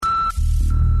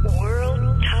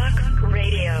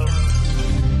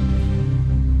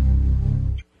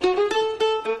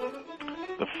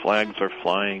flags are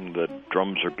flying, the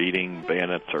drums are beating,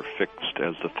 bayonets are fixed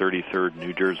as the 33rd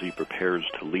New Jersey prepares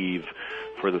to leave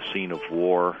for the scene of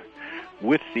war,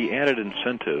 with the added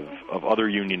incentive of other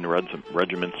Union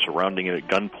regiments surrounding it at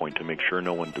gunpoint to make sure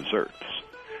no one deserts.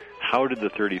 How did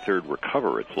the 33rd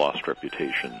recover its lost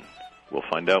reputation? We'll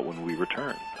find out when we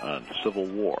return on Civil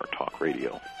War Talk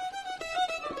Radio.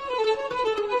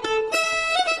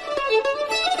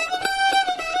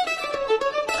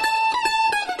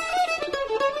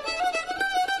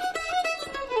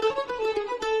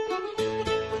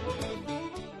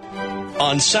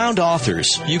 On Sound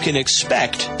Authors, you can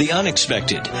expect the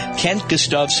unexpected. Kent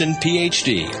Gustafson,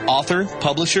 Ph.D., author,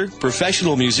 publisher,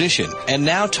 professional musician, and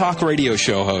now talk radio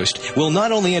show host, will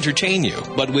not only entertain you,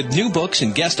 but with new books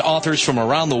and guest authors from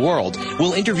around the world,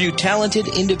 will interview talented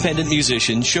independent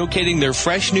musicians showcasing their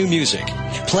fresh new music.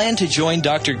 Plan to join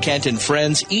Dr. Kent and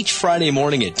friends each Friday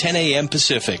morning at 10 a.m.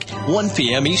 Pacific, 1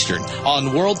 p.m. Eastern,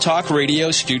 on World Talk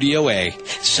Radio Studio A.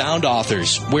 Sound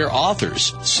Authors, where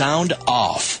authors sound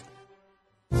off.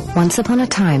 Once upon a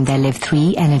time, there lived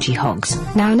 3 energy hogs.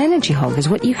 Now, an energy hog is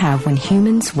what you have when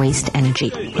humans waste energy.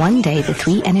 One day, the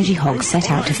 3 energy hogs set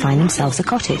out to find themselves a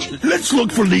cottage. Let's look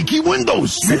for leaky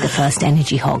windows, said the first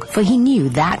energy hog, for he knew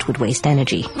that would waste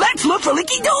energy. Let's look for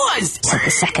leaky doors, said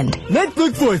the second. Let's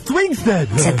look for a swing set,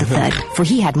 said the third, for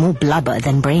he had more blubber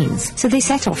than brains. So they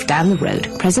set off down the road.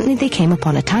 Presently, they came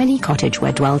upon a tiny cottage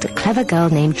where dwelled a clever girl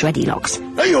named Dreadylocks.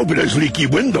 I hope it has leaky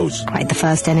windows, cried the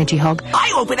first energy hog.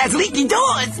 I hope it has leaky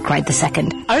doors, cried the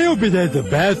second. I hope it has a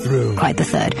bathroom, cried the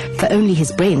third, for only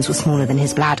his brains were smaller than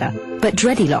his bladder. But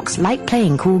Dreadylocks liked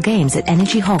playing cool games at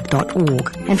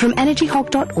energyhog.org, and from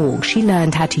energyhog.org she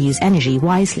learned how to use energy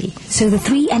wisely. So the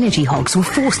 3 energy hogs were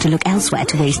forced to look elsewhere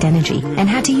to waste energy, and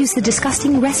had to use the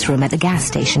disgusting restroom at the gas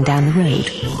station down the road.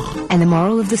 And the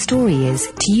moral of the story is,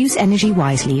 to use energy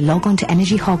wisely, log on to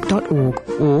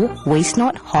energyhog.org, or waste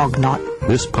not, hog not.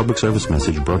 This public service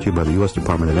message brought to you by the U.S.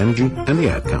 Department of Energy and the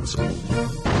Ad Council.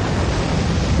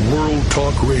 World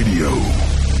Talk Radio,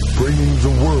 bringing the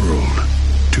world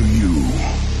to you.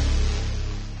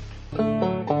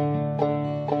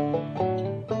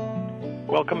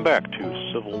 Welcome back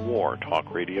to Civil War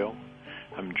Talk Radio.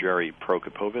 I'm Jerry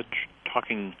Prokopowicz,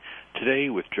 talking today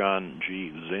with John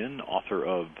G. Zinn, author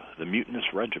of The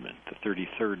Mutinous Regiment, the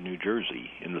 33rd New Jersey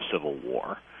in the Civil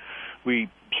War. We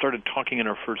started talking in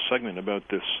our first segment about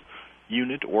this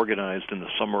unit organized in the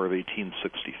summer of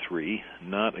 1863.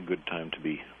 Not a good time to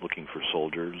be looking for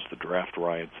soldiers. The draft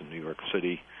riots in New York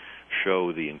City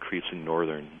show the increasing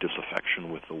northern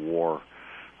disaffection with the war,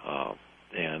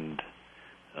 and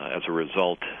as a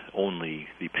result, only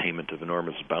the payment of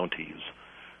enormous bounties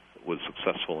was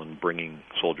successful in bringing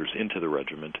soldiers into the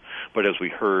regiment. But as we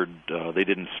heard, they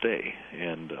didn't stay,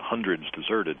 and hundreds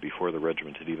deserted before the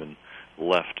regiment had even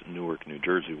left Newark, New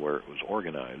Jersey, where it was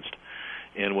organized.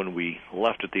 And when we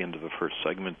left at the end of the first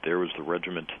segment, there was the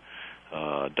regiment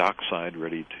dockside,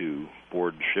 ready to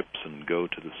board ships and go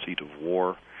to the seat of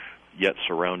war, yet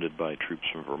surrounded by troops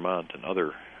from Vermont and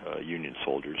other Union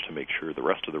soldiers to make sure the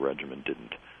rest of the regiment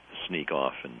didn't sneak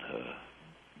off and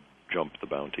jump the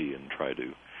bounty and try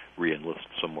to re-enlist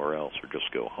somewhere else or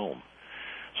just go home.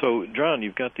 So, John,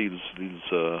 you've got these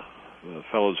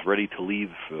fellows ready to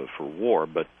leave for war,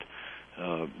 but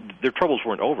their troubles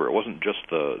weren't over. It wasn't just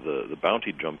the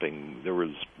bounty jumping.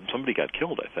 Somebody got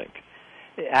killed, I think.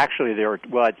 Actually,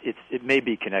 it may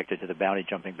be connected to the bounty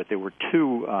jumping, but there were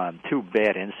two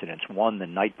bad incidents. One the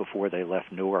night before they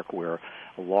left Newark, where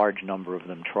a large number of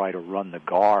them tried to run the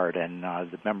guard, and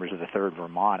the members of the 3rd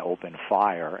Vermont opened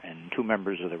fire, and 2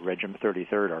 members of the Regiment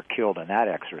 33rd are killed in that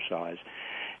exercise.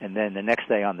 And then the next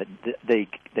day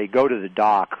they go to the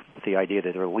dock with the idea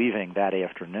that they're leaving that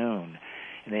afternoon,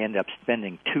 and they end up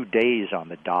spending 2 days on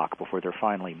the dock before they're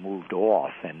finally moved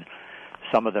off. And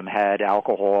some of them had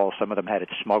alcohol, some of them had it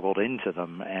smuggled into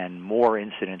them, and more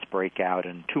incidents break out,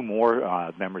 and 2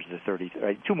 more members of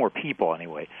the 2 more people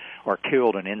anyway, are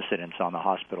killed in incidents on the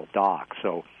hospital dock.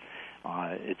 So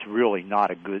it's really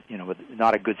not a good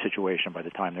situation by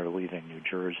the time they're leaving New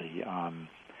Jersey.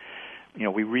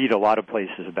 We read a lot of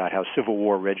places about how Civil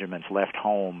War regiments left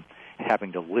home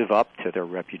having to live up to their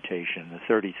reputation.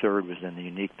 The 33rd was in the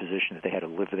unique position that they had to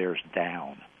live theirs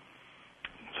down.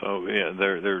 So yeah,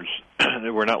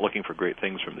 we're not looking for great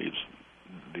things from these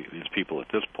people at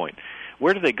this point.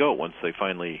 Where do they go once they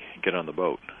finally get on the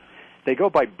boat? They go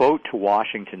by boat to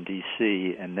Washington,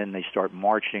 D.C., and then they start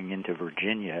marching into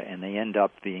Virginia, and they end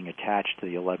up being attached to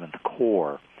the 11th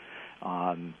Corps.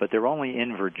 But they're only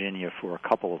in Virginia for a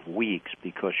couple of weeks,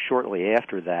 because shortly at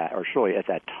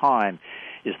that time,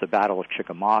 is the Battle of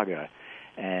Chickamauga.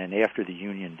 And after the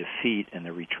Union defeat and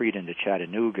the retreat into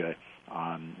Chattanooga,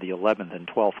 the 11th and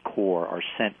 12th Corps are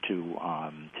sent to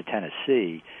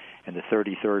Tennessee, and the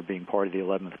 33rd, being part of the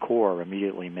 11th Corps,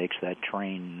 immediately makes that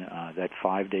that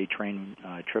 5-day train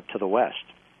trip to the west.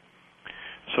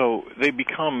 So they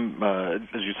become,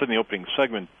 as you said in the opening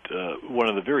segment, one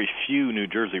of the very few New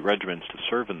Jersey regiments to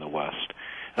serve in the West.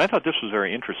 And I thought this was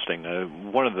very interesting.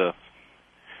 One of the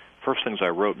first things I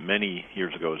wrote many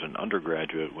years ago as an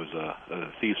undergraduate was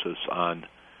a thesis on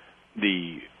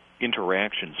the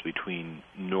interactions between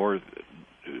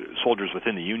soldiers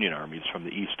within the Union armies from the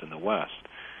East and the West.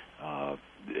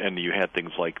 And you had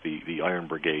things like the Iron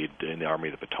Brigade in the Army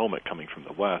of the Potomac coming from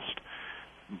the West,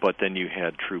 but then you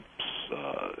had troops,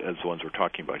 as the ones we're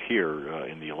talking about here,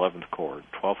 in the 11th Corps,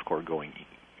 12th Corps going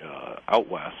out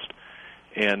west,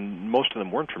 and most of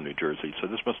them weren't from New Jersey, so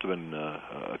this must have been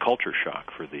a culture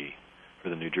shock for the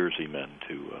New Jersey men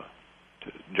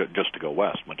just to go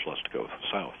west, much less to go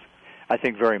south. I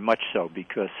think very much so,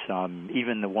 because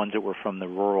even the ones that were from the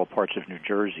rural parts of New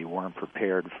Jersey weren't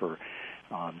prepared for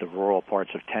the rural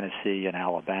parts of Tennessee and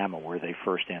Alabama, where they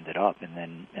first ended up, and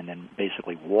then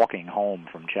basically walking home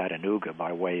from Chattanooga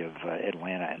by way of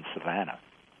Atlanta and Savannah.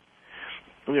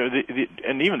 You know,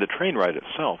 and even the train ride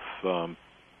itself. I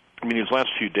mean, these last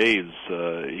few days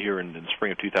here in the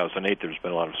spring of 2008, there's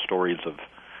been a lot of stories of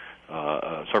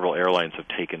several airlines have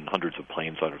taken hundreds of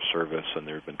planes out of service, and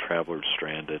there have been travelers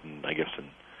stranded. And I guess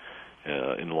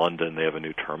in London they have a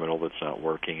new terminal that's not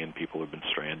working, and people have been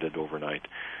stranded overnight.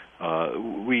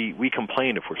 We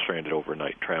complain if we're stranded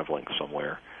overnight traveling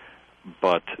somewhere,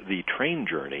 but the train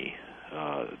journey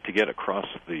to get across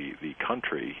the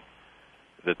country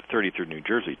that the 33rd New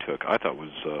Jersey took, I thought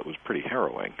was pretty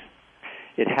harrowing.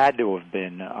 It had to have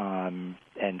been,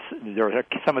 and there are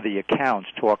some of the accounts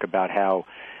talk about how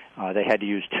they had to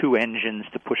use 2 engines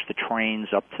to push the trains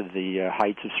up to the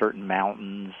heights of certain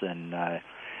mountains, and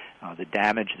the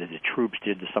damage that the troops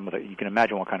did to some of the, you can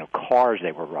imagine what kind of cars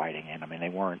they were riding in. I mean, they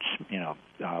weren't,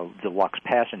 deluxe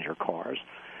passenger cars.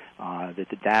 That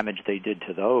the damage they did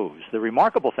to those. The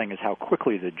remarkable thing is how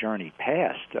quickly the journey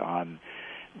passed.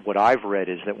 What I've read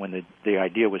is that when the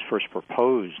idea was first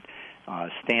proposed,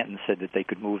 Stanton said that they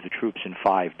could move the troops in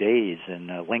 5 days,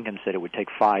 and Lincoln said it would take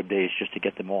 5 days just to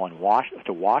get them all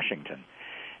to Washington.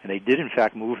 And they did, in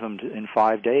fact, move them in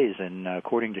 5 days, and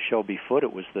according to Shelby Foote,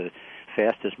 it was the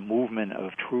fastest movement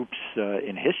of troops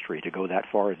in history to go that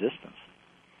far a distance.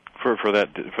 For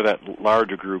that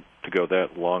larger group to go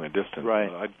that long a distance,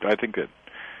 right? I think that,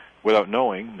 without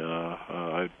knowing,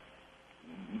 that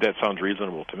sounds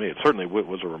reasonable to me. It certainly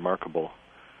was a remarkable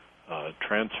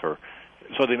transfer.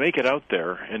 So they make it out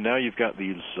there, and now you've got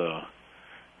these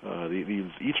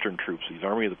Eastern troops, these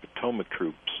Army of the Potomac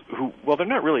troops, who, well, they're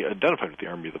not really identified with the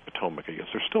Army of the Potomac, I guess.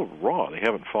 They're still raw. They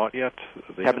haven't fought yet.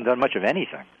 They haven't done much of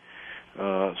anything.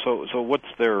 So what's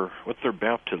their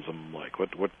baptism like?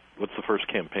 What's the first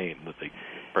campaign that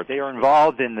they are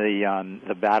involved in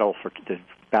the battles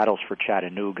for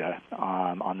Chattanooga.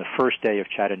 On the first day of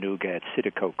Chattanooga at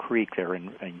Citico Creek, they're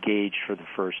engaged for the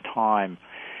first time,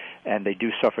 and they do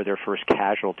suffer their first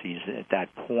casualties at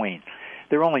that point.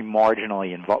 They're only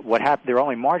marginally involved. They're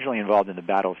only marginally involved in the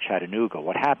Battle of Chattanooga.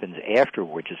 What happens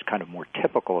afterwards is kind of more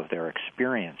typical of their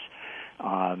experience.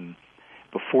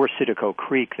 Before Citico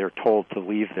Creek, they're told to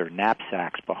leave their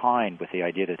knapsacks behind with the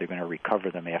idea that they're going to recover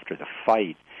them after the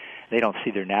fight. They don't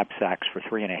see their knapsacks for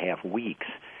 3.5 weeks,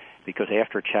 because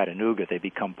after Chattanooga, they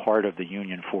become part of the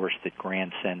Union force that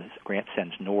Grant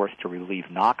sends north to relieve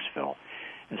Knoxville.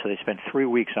 And so they spend 3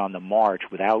 weeks on the march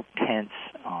without tents,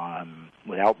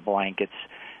 without blankets,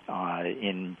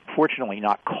 in fortunately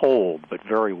not cold, but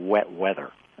very wet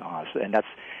weather. And that's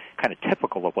kind of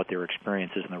typical of what their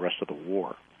experience is in the rest of the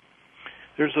war.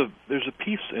 There's a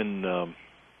piece in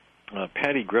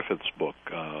Patty Griffith's book,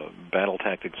 Battle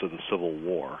Tactics of the Civil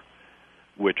War,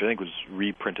 which I think was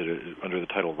reprinted under the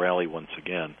title Rally Once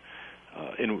Again,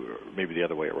 maybe the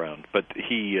other way around. But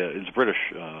he is a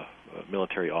British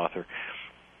military author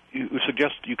who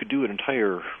suggests you could do an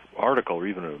entire article or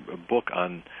even a book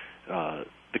on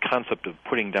the concept of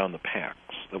putting down the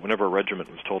packs, that whenever a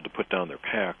regiment was told to put down their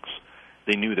packs,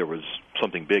 they knew there was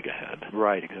something big ahead.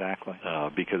 Right, exactly.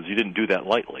 Because you didn't do that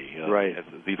lightly. Right.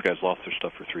 These guys lost their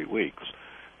stuff for 3 weeks,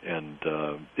 and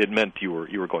it meant you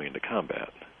were going into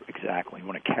combat. Exactly. You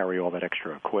want to carry all that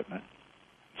extra equipment.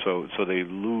 So they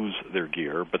lose their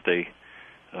gear, but they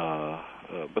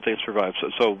survive.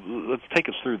 So let's take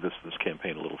us through this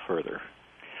campaign a little further.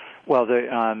 Well,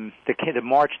 the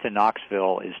march to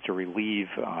Knoxville is to relieve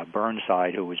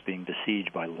Burnside, who was being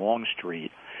besieged by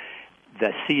Longstreet.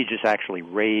 the siege is actually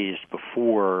raised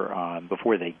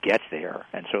before they get there,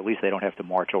 and so at least they don't have to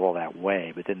march all that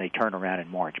way. But then they turn around and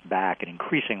march back in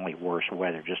increasingly worse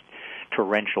weather, just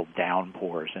torrential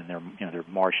downpours, and they're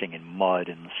marching in mud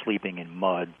and sleeping in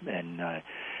mud, and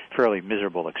fairly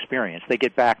miserable experience. They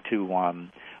get back to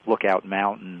Lookout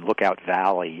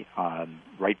Valley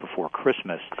right before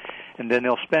Christmas, and then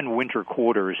they'll spend winter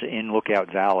quarters in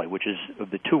Lookout Valley, which is, of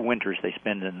the 2 winters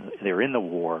they're in the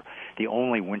war, the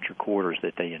only winter quarters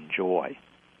that they enjoy.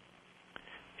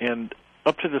 And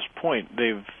up to this point,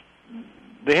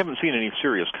 they haven't seen any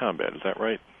serious combat. Is that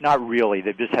right? Not really.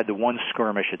 They've just had the one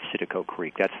skirmish at Citico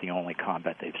Creek. That's the only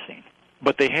combat they've seen.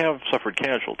 But they have suffered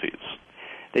casualties.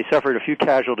 They suffered a few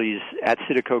casualties at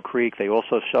Citico Creek. They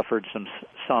also suffered some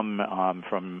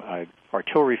from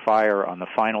artillery fire on the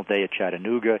final day at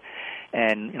Chattanooga,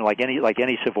 and like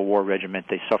any Civil War regiment,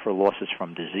 they suffer losses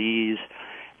from disease,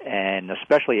 and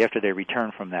especially after they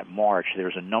return from that march,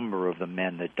 there's a number of the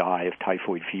men that die of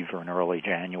typhoid fever in early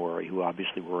January, who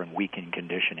obviously were in weakened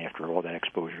condition after all that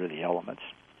exposure to the elements.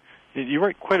 You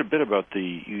write quite a bit about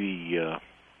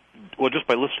well, just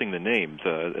by listing the names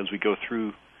as we go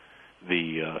through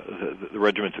the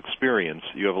regiment's experience.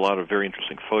 You have a lot of very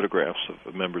interesting photographs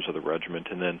of members of the regiment,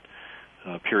 and then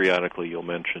periodically you'll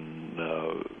mention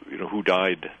who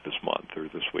died this month or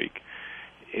this week,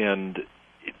 and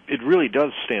it really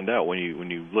does stand out when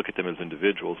you look at them as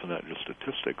individuals and not just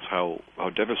statistics how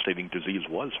devastating disease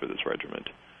was for this regiment.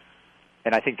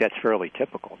 And I think that's fairly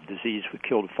typical. Disease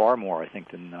killed far more, I think,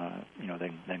 than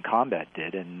combat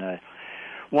did, and.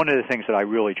 One of the things that I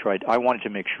really I wanted to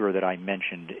make sure that I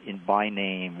mentioned by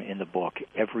name in the book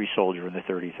every soldier in the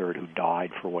 33rd who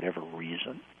died for whatever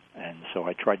reason. And so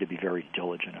I tried to be very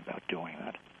diligent about doing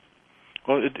that.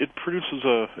 Well, it produces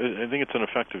I think it's an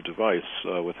effective device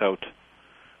without,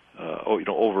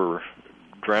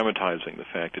 over-dramatizing the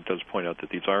fact. It does point out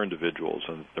that these are individuals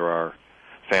and there are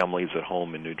families at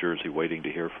home in New Jersey waiting to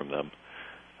hear from them.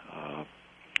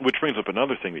 Which brings up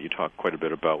another thing that you talk quite a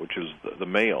bit about, which is the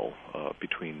mail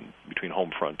between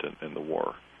home front and the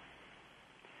war.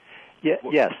 Yeah,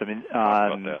 yes, I mean,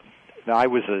 about that. I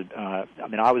was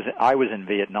in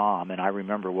Vietnam, and I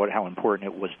remember how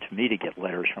important it was to me to get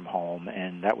letters from home,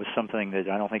 and that was something that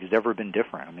I don't think has ever been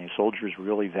different. I mean, soldiers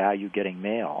really value getting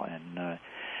mail, and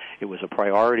it was a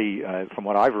priority, from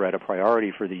what I've read, a priority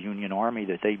for the Union Army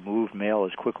that they moved mail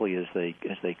as quickly as they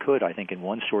could. I think in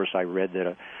one source I read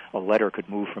that a letter could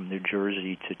move from New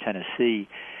Jersey to Tennessee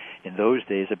in those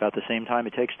days about the same time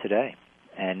it takes today.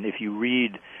 And if you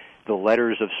read the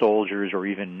letters of soldiers or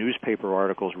even newspaper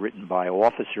articles written by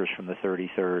officers from the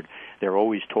 33rd, they're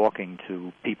always talking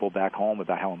to people back home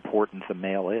about how important the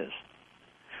mail is.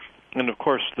 And, of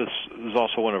course, this is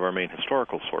also one of our main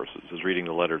historical sources, is reading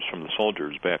the letters from the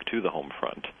soldiers back to the home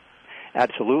front.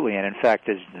 Absolutely, and in fact,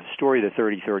 as the story of the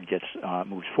 33rd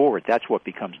moves forward, that's what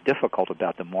becomes difficult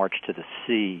about the March to the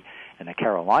Sea and the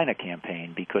Carolina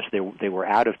campaign, because they were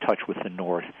out of touch with the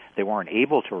North. They weren't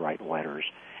able to write letters,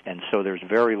 and so there's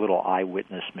very little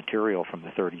eyewitness material from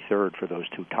the 33rd for those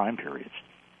 2 time periods.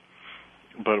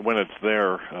 But when it's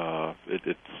there,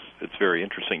 it's very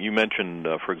interesting. You mentioned,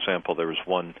 for example, there was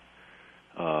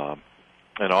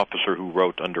an officer who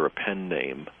wrote under a pen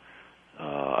name.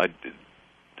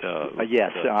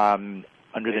 Yes,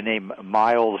 under the name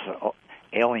Miles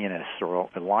Alienus or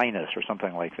Linus or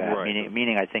something like that. Right.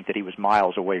 Meaning, I think that he was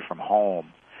miles away from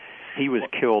home. He was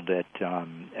killed at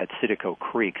Citico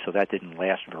Creek, so that didn't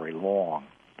last very long.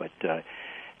 But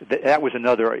that was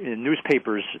another. In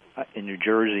newspapers in New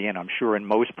Jersey, and I'm sure in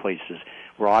most places,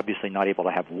 were obviously not able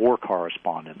to have war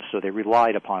correspondents, so they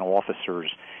relied upon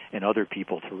officers and other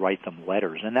people to write them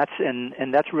letters, and that's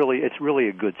really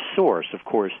a good source. Of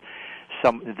course,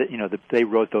 they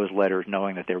wrote those letters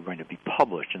knowing that they were going to be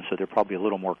published, and so they're probably a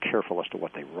little more careful as to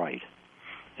what they write.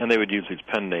 And they would use these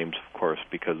pen names, of course,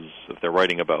 because if they're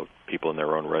writing about people in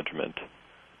their own regiment,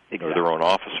 exactly, or their own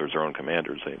officers, their own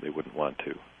commanders, they wouldn't want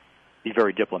to be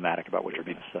very diplomatic about what you're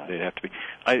going to say. They'd have to be.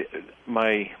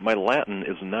 My Latin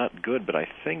is not good, but I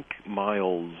think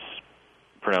Miles,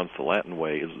 pronounced the Latin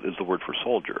way, is the word for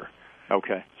soldier.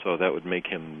 Okay. So that would make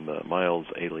him Miles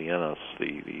Alienus,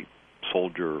 the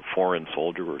soldier, foreign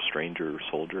soldier, or stranger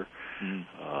soldier,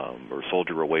 or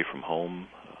soldier away from home,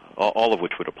 all of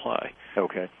which would apply.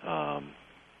 Okay.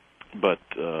 But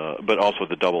also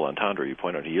the double entendre. You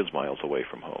point out he is miles away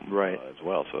from home, right, as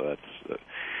well. So that's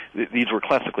these were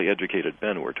classically educated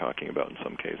men we're talking about in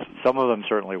some cases. Some of them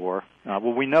certainly were.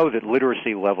 Well, we know that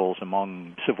literacy levels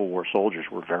among Civil War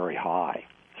soldiers were very high,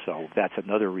 so that's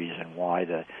another reason why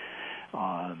the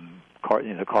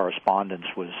correspondence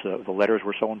was the letters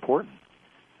were so important.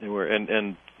 They were,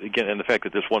 and again, and the fact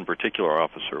that this one particular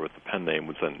officer with the pen name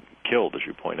was then killed, as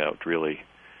you point out, really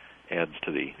adds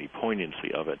to the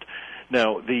poignancy of it.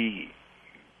 Now, the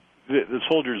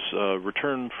soldiers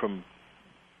return from.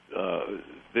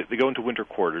 They go into winter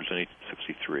quarters in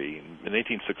 1863. In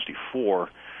 1864,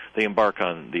 they embark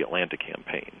on the Atlanta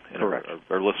campaign. And correct.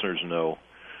 Our listeners know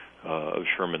of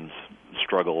Sherman's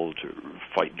struggle to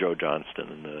fight Joe Johnston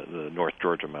in the North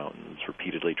Georgia mountains,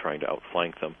 repeatedly trying to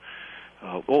outflank them.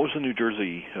 What was the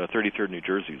 33rd New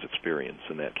Jersey's experience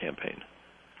in that campaign?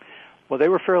 Well, they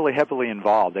were fairly heavily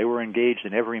involved. They were engaged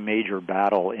in every major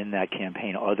battle in that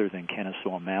campaign other than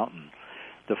Kennesaw Mountain.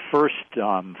 The first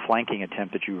flanking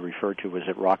attempt that you referred to was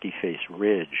at Rocky Face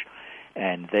Ridge,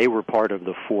 and they were part of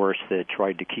the force that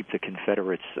tried to keep the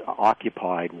Confederates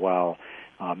occupied while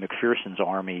McPherson's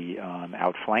army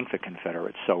outflanked the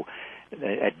Confederates. So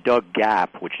at Dug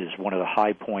Gap, which is one of the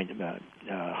high points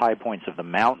of the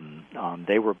mountain,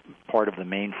 they were part of the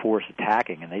main force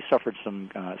attacking, and they suffered some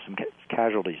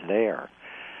casualties there.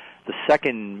 The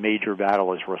second major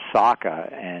battle is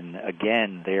Resaca, and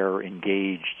again they're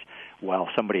engaged while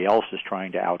somebody else is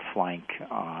trying to outflank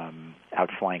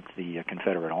the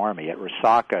Confederate army. At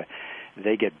Resaca,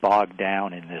 they get bogged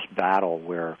down in this battle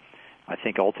where I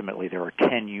think ultimately there are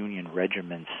 10 Union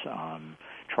regiments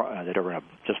that are in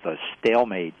just a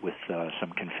stalemate with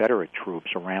some Confederate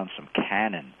troops around some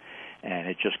cannon, and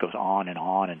it just goes on and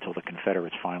on until the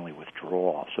Confederates finally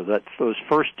withdraw. So that those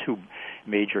first two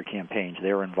major campaigns,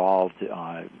 they're involved,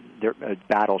 they're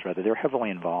heavily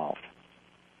involved.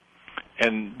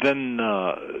 And then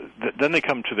they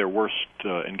come to their worst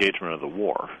engagement of the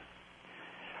war,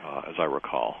 as I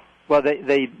recall. Well,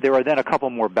 there are then a couple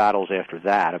more battles after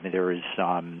that. I mean, there is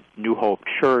New Hope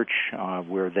Church,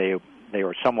 where they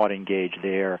are somewhat engaged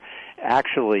there.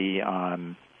 Actually,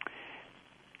 to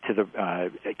the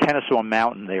Kennesaw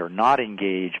Mountain, they are not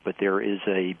engaged, but there is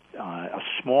a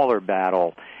smaller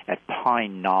battle at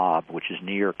Pine Knob, which is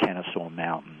near Kennesaw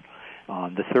Mountain.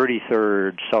 The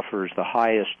 33rd suffers the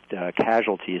highest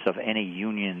casualties of any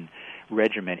Union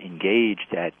regiment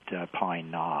engaged at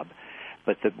Pine Knob.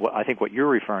 But I think what you're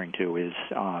referring to is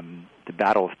the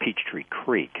Battle of Peachtree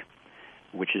Creek,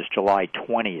 which is July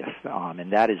 20th,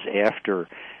 and that is after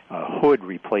Hood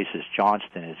replaces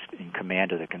Johnston as in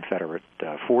command of the Confederate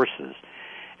forces,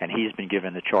 and he's been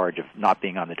given the charge of not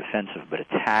being on the defensive but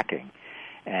attacking.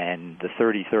 And the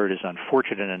 33rd is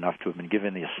unfortunate enough to have been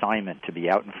given the assignment to be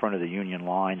out in front of the Union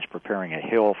lines preparing a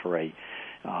hill for a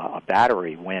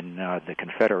battery when the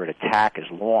Confederate attack is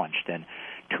launched, and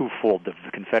twofold the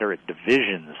Confederate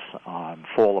divisions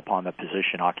fall upon the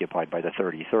position occupied by the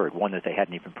 33rd, one that they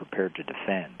hadn't even prepared to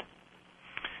defend.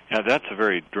 Yeah, that's a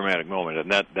very dramatic moment,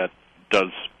 and that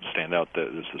does stand out.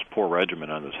 That there's this poor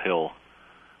regiment on this hill,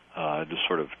 just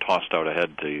sort of tossed out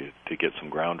ahead to get some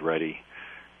ground ready,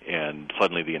 and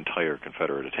suddenly the entire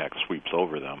Confederate attack sweeps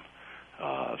over them.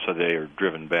 So they are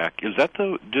driven back. Do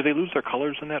they lose their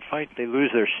colors in that fight? They lose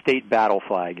their state battle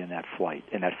flag in that fight.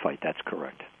 That's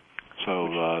correct.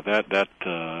 So that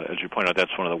as you point out,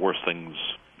 that's one of the worst things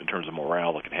in terms of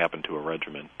morale that can happen to a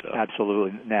regiment.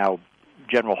 Absolutely. Now,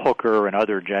 General Hooker and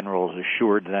other generals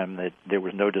assured them that there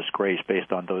was no disgrace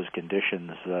based on those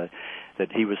conditions,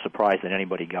 that he was surprised that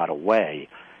anybody got away.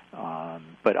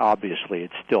 But obviously,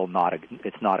 it's still not a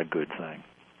good thing.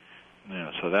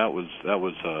 Yeah, so that was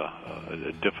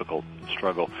a difficult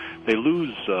struggle. They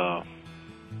lose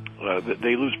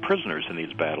prisoners in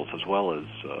these battles as well as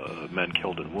men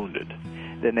killed and wounded.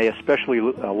 Then they especially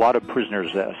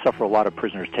suffer a lot of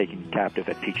prisoners taken captive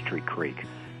at Peachtree Creek.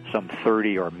 Some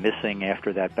 30 are missing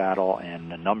after that battle,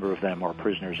 and a number of them are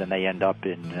prisoners, and they end up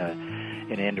in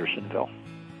Andersonville.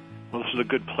 Well, this is a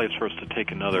good place for us to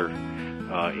take another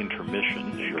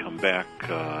intermission and come back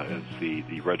as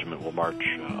the regiment will march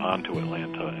on to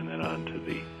Atlanta and then on to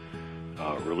the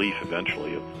relief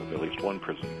eventually of at least one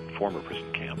former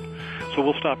prison camp. So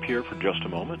we'll stop here for just a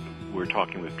moment. We're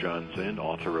talking with John Zinn,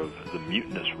 author of The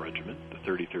Mutinous Regiment, the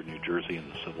 33rd New Jersey in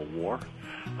the Civil War.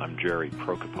 I'm Jerry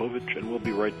Prokopowicz, and we'll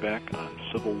be right back on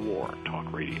Civil War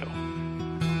Talk Radio.